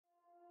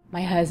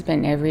My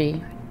husband,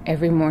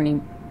 every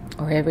morning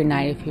or every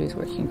night if he was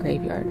working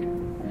graveyard,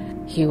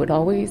 he would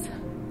always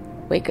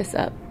wake us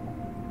up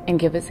and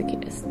give us a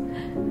kiss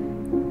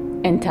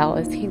and tell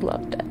us he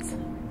loved us.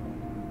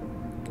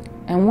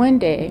 And one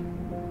day,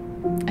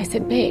 I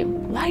said, babe,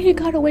 why do you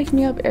gotta wake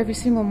me up every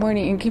single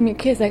morning and give me a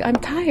kiss? Like, I'm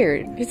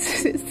tired.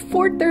 It's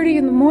 4:30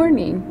 in the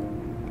morning.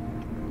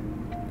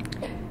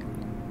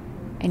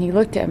 And he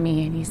looked at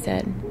me and he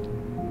said,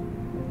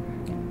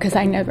 because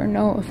I never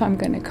know if I'm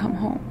gonna come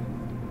home.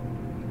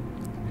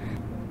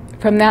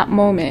 From that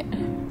moment,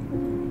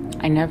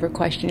 I never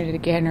questioned it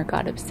again or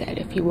got upset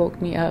if he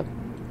woke me up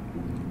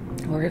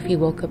or if he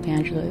woke up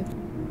Angela.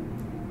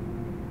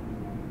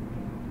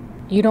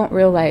 You don't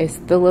realize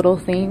the little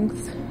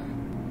things,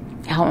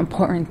 how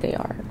important they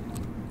are.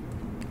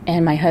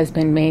 And my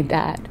husband made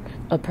that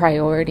a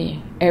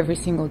priority every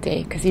single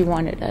day because he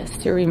wanted us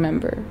to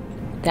remember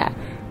that.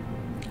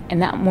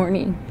 And that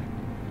morning,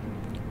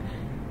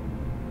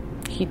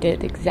 he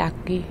did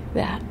exactly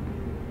that.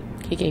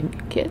 He gave me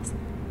a kiss.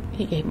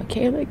 He gave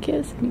Michaela a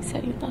kiss and he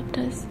said he loved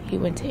us. He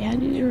went to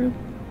Angie's room,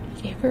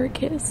 he gave her a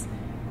kiss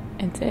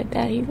and said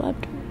that he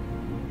loved her.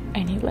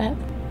 And he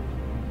left.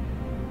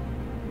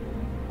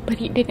 But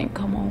he didn't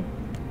come home.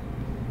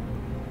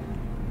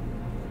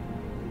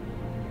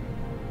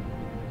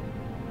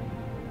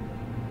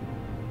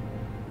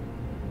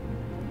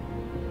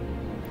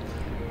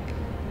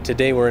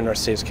 Today we're in our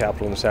state's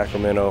capital in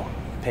Sacramento,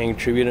 paying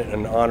tribute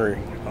and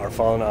honoring our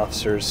fallen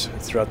officers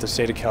throughout the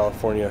state of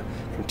California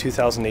from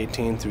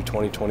 2018 through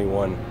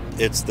 2021.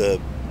 It's the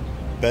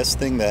best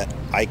thing that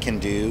I can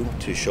do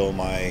to show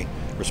my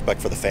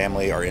respect for the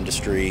family, our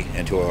industry,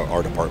 and to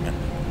our department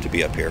to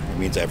be up here. It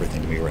means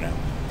everything to me right now.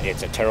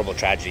 It's a terrible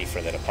tragedy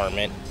for the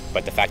department,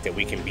 but the fact that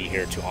we can be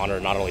here to honor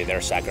not only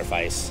their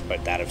sacrifice,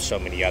 but that of so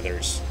many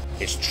others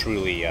is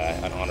truly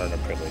an honor and a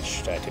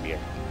privilege to be here.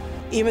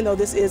 Even though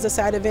this is a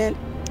sad event,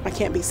 I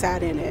can't be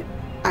sad in it.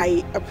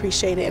 I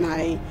appreciate it, and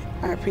I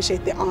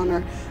appreciate the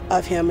honor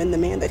of him and the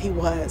man that he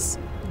was.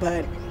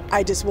 But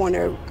I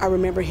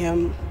remember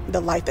him,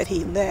 the life that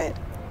he led.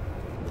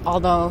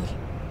 Although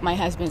my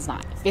husband's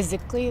not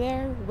physically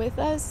there with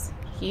us,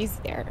 he's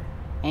there,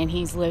 and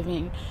he's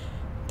living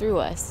through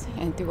us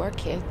and through our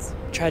kids.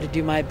 Try to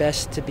do my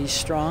best to be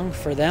strong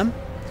for them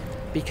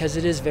because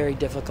it is very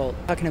difficult.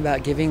 Talking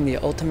about giving the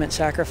ultimate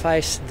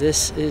sacrifice,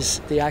 this is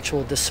the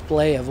actual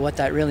display of what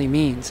that really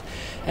means.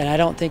 And I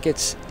don't think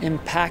it's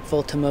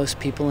impactful to most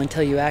people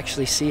until you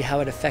actually see how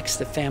it affects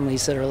the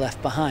families that are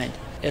left behind.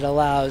 It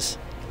allows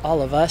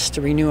all of us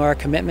to renew our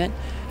commitment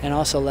and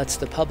also lets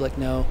the public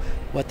know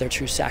what their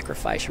true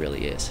sacrifice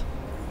really is.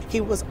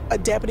 He was a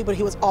deputy, but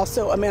he was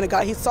also a man of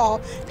God. He saw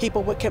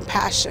people with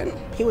compassion.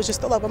 He was just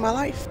the love of my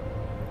life.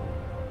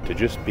 To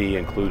just be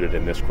included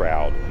in this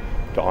crowd,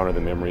 to honor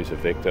the memories of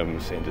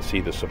victims and to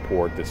see the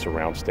support that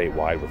surrounds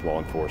statewide with law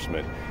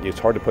enforcement, it's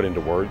hard to put into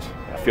words.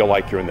 I feel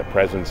like you're in the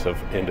presence of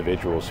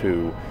individuals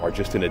who are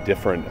just in a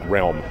different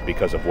realm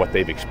because of what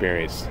they've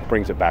experienced. It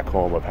brings it back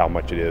home of how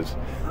much it is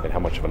and how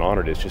much of an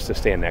honor it is just to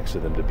stand next to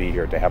them, to be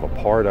here, to have a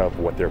part of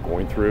what they're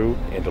going through,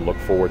 and to look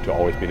forward to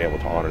always being able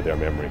to honor their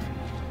memories.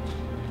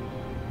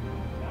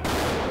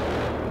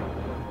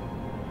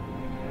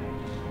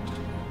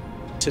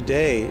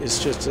 Today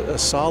is just a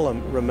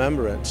solemn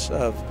remembrance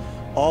of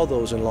all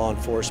those in law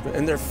enforcement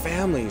and their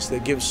families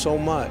that give so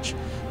much.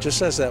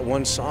 Just as that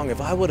one song, if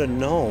I would have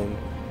known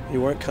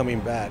you weren't coming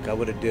back, I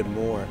would have did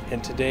more.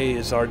 And today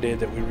is our day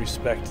that we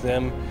respect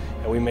them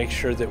and we make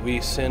sure that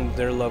we send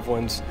their loved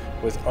ones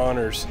with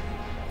honors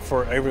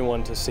for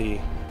everyone to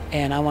see.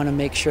 And I want to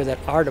make sure that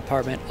our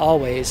department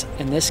always,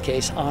 in this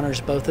case,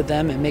 honors both of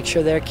them and make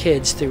sure their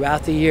kids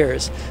throughout the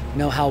years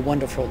know how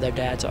wonderful their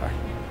dads are.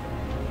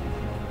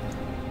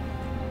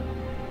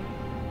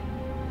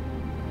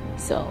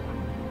 So,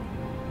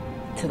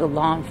 to the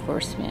law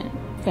enforcement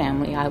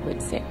family, I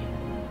would say,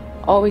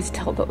 always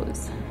tell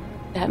those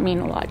that mean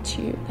a lot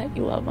to you that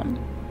you love them.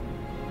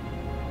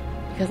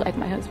 Because like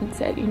my husband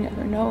said, you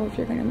never know if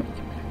you're going to make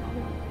it.